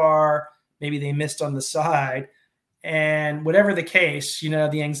crossbar. Maybe they missed on the side. And whatever the case,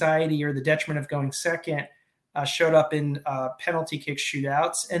 the anxiety or the detriment of going second showed up in penalty kick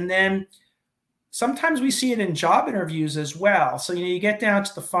shootouts. And then sometimes we see it in job interviews as well. So, you get down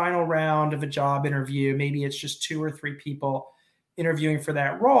to the final round of a job interview. Maybe it's just 2 or 3 people interviewing for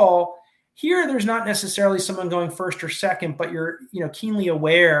that role. Here, there's not necessarily someone going first or second, but you're, keenly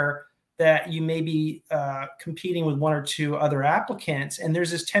aware that you may be competing with 1 or 2 other applicants. And there's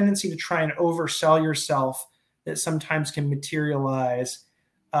this tendency to try and oversell yourself that sometimes can materialize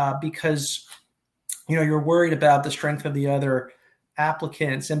because, you're worried about the strength of the other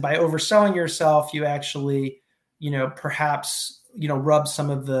applicants. And by overselling yourself, you actually, perhaps, rub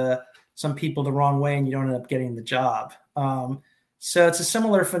some people the wrong way and you don't end up getting the job. So it's a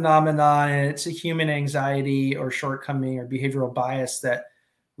similar phenomenon, and it's a human anxiety or shortcoming or behavioral bias that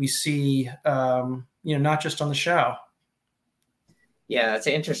we see, not just on the show. Yeah, that's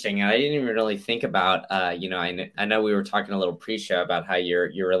interesting. I didn't even really think about, I know we were talking a little pre-show about how you're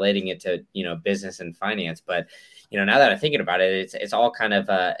relating it to, business and finance, but, now that I'm thinking about it, it's all kind of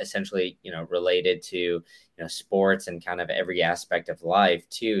essentially, related to, sports and kind of every aspect of life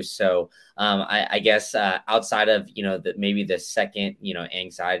too. So I guess outside of, maybe the second,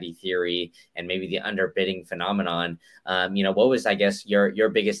 anxiety theory and maybe the underbidding phenomenon, what was, I guess, your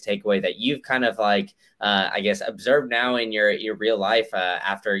biggest takeaway that you've kind of like, I guess, observed now in your real life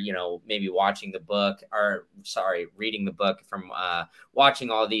after, maybe watching the book reading the book from watching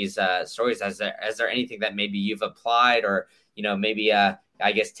all these stories? Is there anything that maybe you've applied or, maybe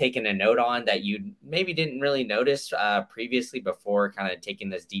I guess taken a note on that you maybe didn't really notice previously before kind of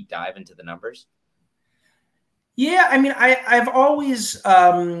taking this deep dive into the numbers? Yeah, I mean, I've always,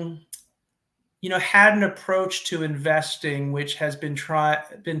 had an approach to investing which has been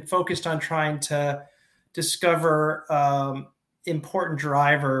focused on trying to discover important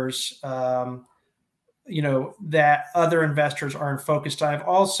drivers, that other investors aren't focused on. I've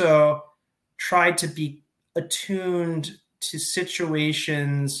also tried to be attuned to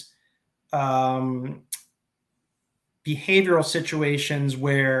situations, behavioral situations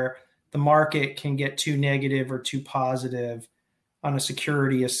where the market can get too negative or too positive on a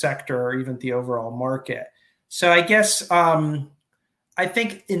security, a sector, or even the overall market. So I guess I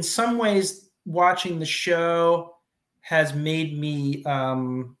think in some ways watching the show has made me,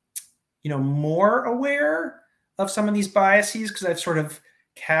 more aware of some of these biases because I've sort of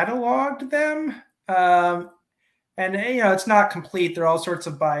cataloged them. And, it's not complete. There are all sorts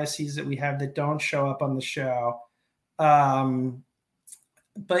of biases that we have that don't show up on the show. But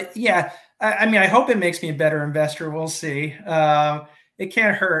yeah, I mean, I hope it makes me a better investor. We'll see. It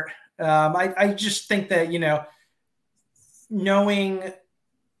can't hurt. I just think that, knowing,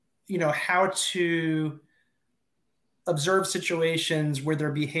 how to observe situations where there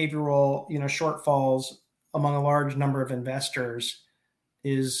are behavioral, shortfalls among a large number of investors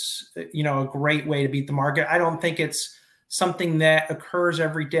is, a great way to beat the market. I don't think it's something that occurs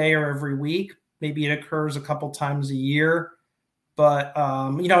every day or every week. Maybe it occurs a couple times a year. But,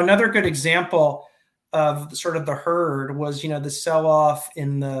 another good example of sort of the herd was, the sell-off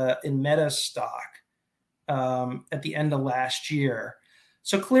in Meta stock at the end of last year.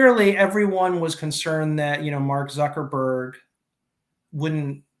 So clearly everyone was concerned that, Mark Zuckerberg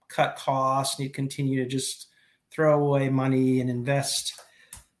wouldn't cut costs and he'd continue to just throw away money and invest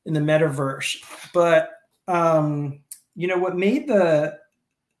in the metaverse. But, what made the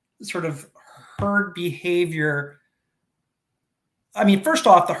sort of herd behavior, I mean, first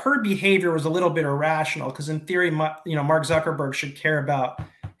off, the herd behavior was a little bit irrational because in theory, Mark Zuckerberg should care about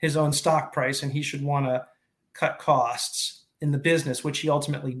his own stock price and he should want to cut costs in the business, which he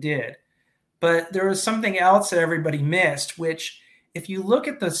ultimately did. But there was something else that everybody missed, which if you look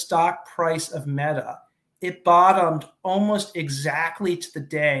at the stock price of Meta, it bottomed almost exactly to the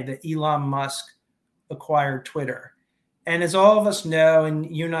day that Elon Musk acquired Twitter. And as all of us know,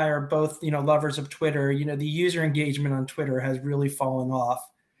 and you and I are both, lovers of Twitter, the user engagement on Twitter has really fallen off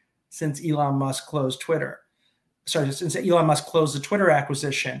since Elon Musk closed Twitter. Since Elon Musk closed the Twitter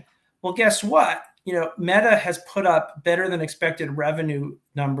acquisition. Well, guess what? Meta has put up better than expected revenue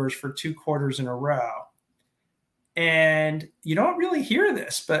numbers for 2 quarters in a row. And you don't really hear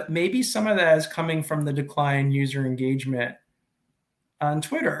this, but maybe some of that is coming from the decline in user engagement on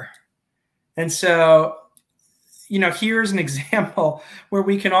Twitter. And so, here's an example where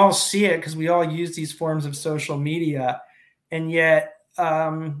we can all see it because we all use these forms of social media. And yet,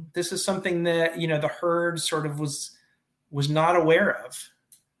 this is something that, the herd sort of was not aware of.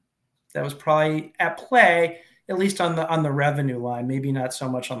 That was probably at play, at least on the revenue line, maybe not so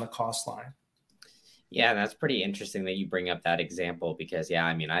much on the cost line. Yeah, that's pretty interesting that you bring up that example because, yeah,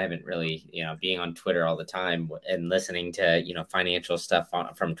 I mean, I haven't really, being on Twitter all the time and listening to, financial stuff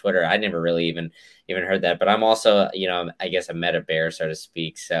from Twitter, I never really even heard that. But I'm also, I guess a Meta bear, so to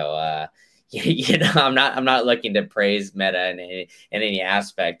speak. So, I'm not looking to praise Meta in any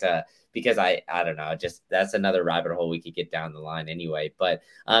aspect. Because I don't know, just that's another rabbit hole we could get down the line anyway. But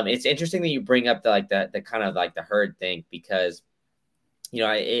it's interesting that you bring up the kind of like the herd thing because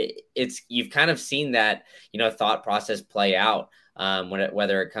it's you've kind of seen that thought process play out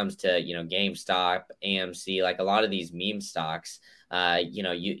whether it comes to GameStop, AMC, like a lot of these meme stocks.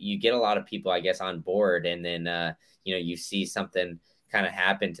 You get a lot of people, I guess, on board, and then you see something kind of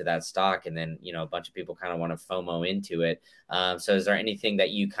happen to that stock, and then a bunch of people kind of want to FOMO into it. So is there anything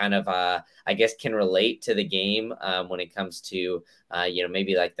that you kind of I guess can relate to the game when it comes to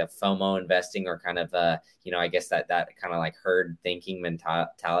maybe like the FOMO investing, or kind of I guess that kind of like herd thinking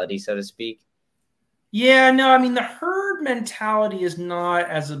mentality, so to speak? Yeah, no, I mean, the herd mentality is not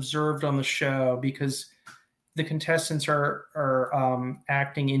as observed on the show because the contestants are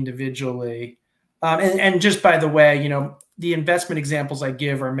acting individually. And just by the way, the investment examples I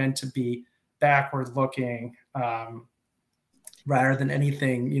give are meant to be backward looking rather than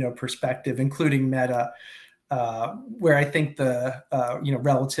anything, perspective, including Meta, where I think the,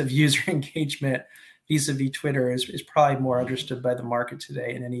 relative user engagement vis-a-vis Twitter is probably more understood by the market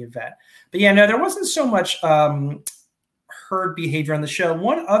today in any event. But yeah, no, there wasn't so much herd behavior on the show.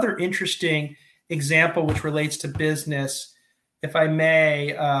 One other interesting example, which relates to business, if I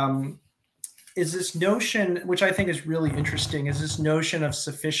may, is this notion, which I think is really interesting, is this notion of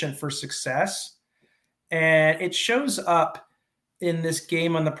sufficient for success. And it shows up in this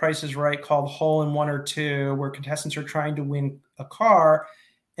game on The Price is Right called Hole in One or Two, where contestants are trying to win a car,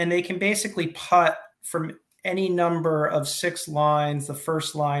 and they can basically putt from any number of 6 lines. The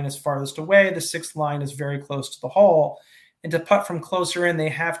first line is farthest away. The 6th line is very close to the hole. And to putt from closer in, they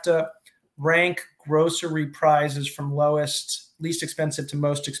have to rank grocery prizes from least expensive to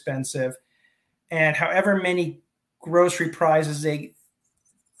most expensive. And however many grocery prizes they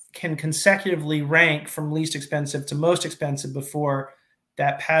can consecutively rank from least expensive to most expensive before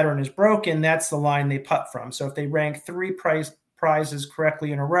that pattern is broken, that's the line they putt from. So if they rank 3 prizes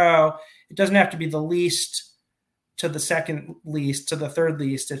correctly in a row, it doesn't have to be the least to the second least to the third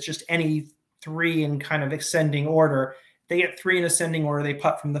least. It's just any 3 in kind of ascending order. They get 3 in ascending order, they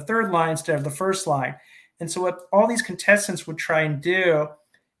putt from the third line instead of the first line. And so what all these contestants would try and do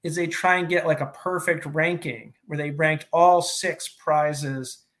is they try and get like a perfect ranking where they ranked all 6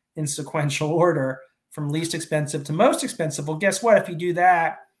 prizes in sequential order from least expensive to most expensive. Well, guess what? If you do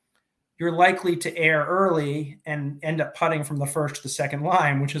that, you're likely to err early and end up putting from the first to the second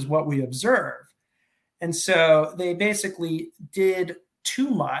line, which is what we observe. And so they basically did too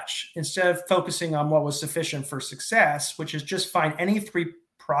much instead of focusing on what was sufficient for success, which is just find any 3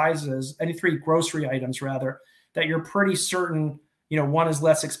 prizes, any 3 grocery items rather, that you're pretty certain, one is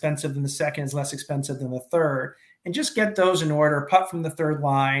less expensive than the second, is less expensive than the third, and just get those in order, putt from the third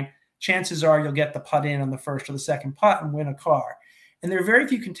line. Chances are you'll get the putt in on the first or the second putt and win a car. And there are very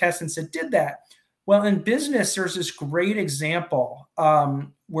few contestants that did that. Well, in business, there's this great example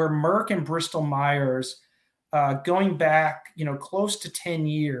where Merck and Bristol Myers, going back, close to 10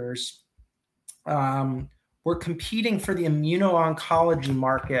 years, were competing for the immuno-oncology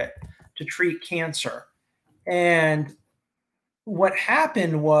market to treat cancer. And what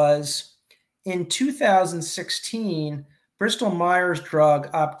happened was in 2016, Bristol Myers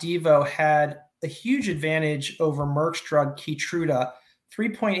drug Opdivo had a huge advantage over Merck's drug Keytruda,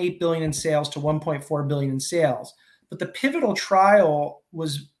 3.8 billion in sales to 1.4 billion in sales. But the pivotal trials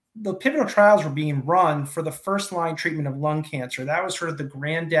were being run for the first line treatment of lung cancer. That was sort of the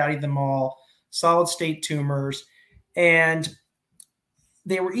granddaddy of them all, solid state tumors. And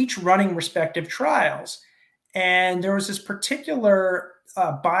they were each running respective trials. And there was this particular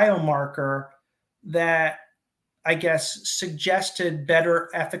biomarker that I guess suggested better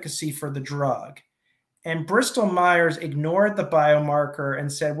efficacy for the drug. And Bristol Myers ignored the biomarker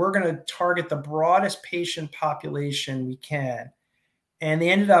and said, we're going to target the broadest patient population we can. And they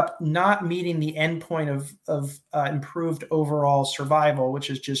ended up not meeting the endpoint of improved overall survival, which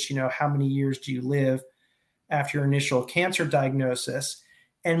is just, how many years do you live after your initial cancer diagnosis.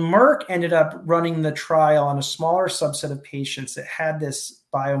 And Merck ended up running the trial on a smaller subset of patients that had this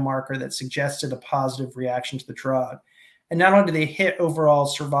biomarker that suggested a positive reaction to the drug. And not only did they hit overall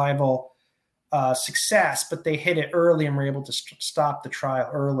survival success, but they hit it early and were able to stop the trial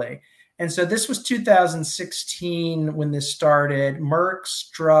early. And so this was 2016 when this started. Merck's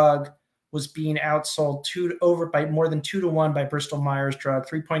drug was being outsold by more than 2-to-1 by Bristol Myers drug,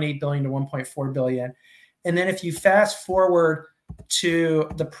 3.8 billion to 1.4 billion. And then if you fast forward to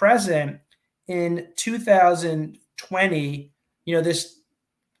the present, in 2020, this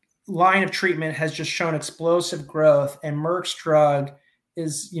line of treatment has just shown explosive growth, and Merck's drug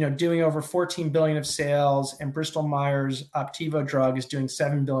is doing over 14 billion of sales, and Bristol Myers Opdivo drug is doing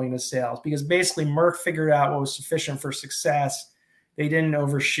 7 billion of sales, because basically Merck figured out what was sufficient for success. They didn't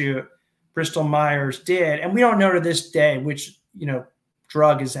overshoot. Bristol Myers did, and we don't know to this day which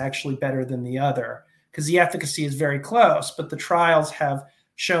drug is actually better than the other, because the efficacy is very close, but the trials have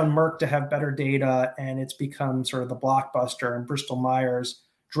shown Merck to have better data, and it's become sort of the blockbuster, and Bristol Myers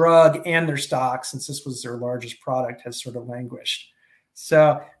drug and their stock, since this was their largest product, has sort of languished.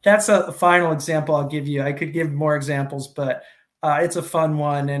 So that's a final example I'll give you. I could give more examples, but it's a fun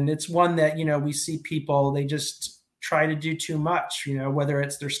one. And it's one that, we see people, they just try to do too much, whether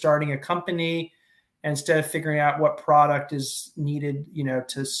it's they're starting a company, and instead of figuring out what product is needed,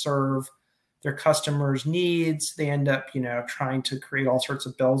 to serve their customers' needs, they end up, trying to create all sorts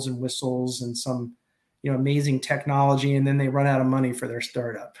of bells and whistles and some, amazing technology, and then they run out of money for their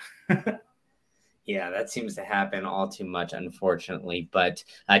startup. Yeah, that seems to happen all too much, unfortunately. But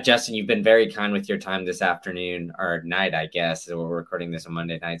Justin, you've been very kind with your time this afternoon, or night, I guess. We're recording this on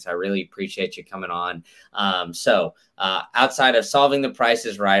Monday night, so I really appreciate you coming on. So outside of Solving the Price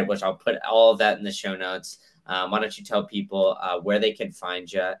is Right, which I'll put all of that in the show notes, why don't you tell people where they can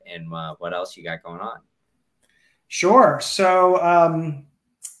find you and what else you got going on? Sure. So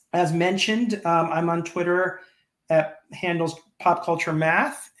as mentioned, I'm on Twitter at handles Pop Culture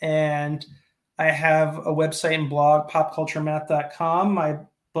Math, and I have a website and blog, popculturemath.com. My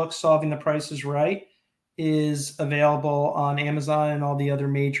book, Solving the Price is Right, is available on Amazon and all the other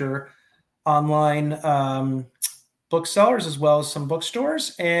major online booksellers, as well as some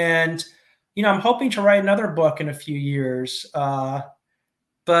bookstores. And, I'm hoping to write another book in a few years.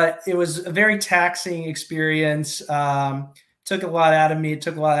 But it was a very taxing experience. Took a lot out of me. It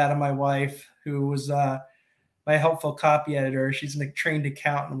took a lot out of my wife, who was my helpful copy editor. She's a trained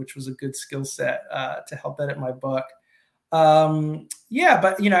accountant, which was a good skill set to help edit my book. But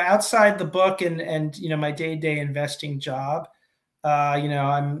outside the book and my day-to-day investing job,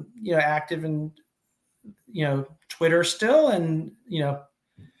 I'm active in Twitter still, and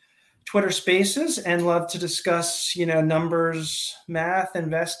Twitter Spaces, and love to discuss numbers, math,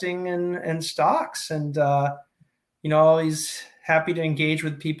 investing, and stocks, and always happy to engage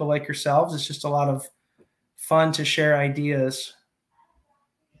with people like yourselves. It's just a lot of fun to share ideas.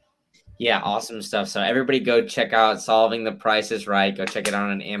 Yeah, awesome stuff. So everybody go check out Solving the Price is Right. Go check it out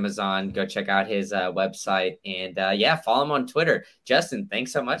on Amazon. Go check out his website. And follow him on Twitter. Justin,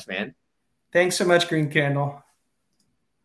 thanks so much, man. Thanks so much, Green Candle.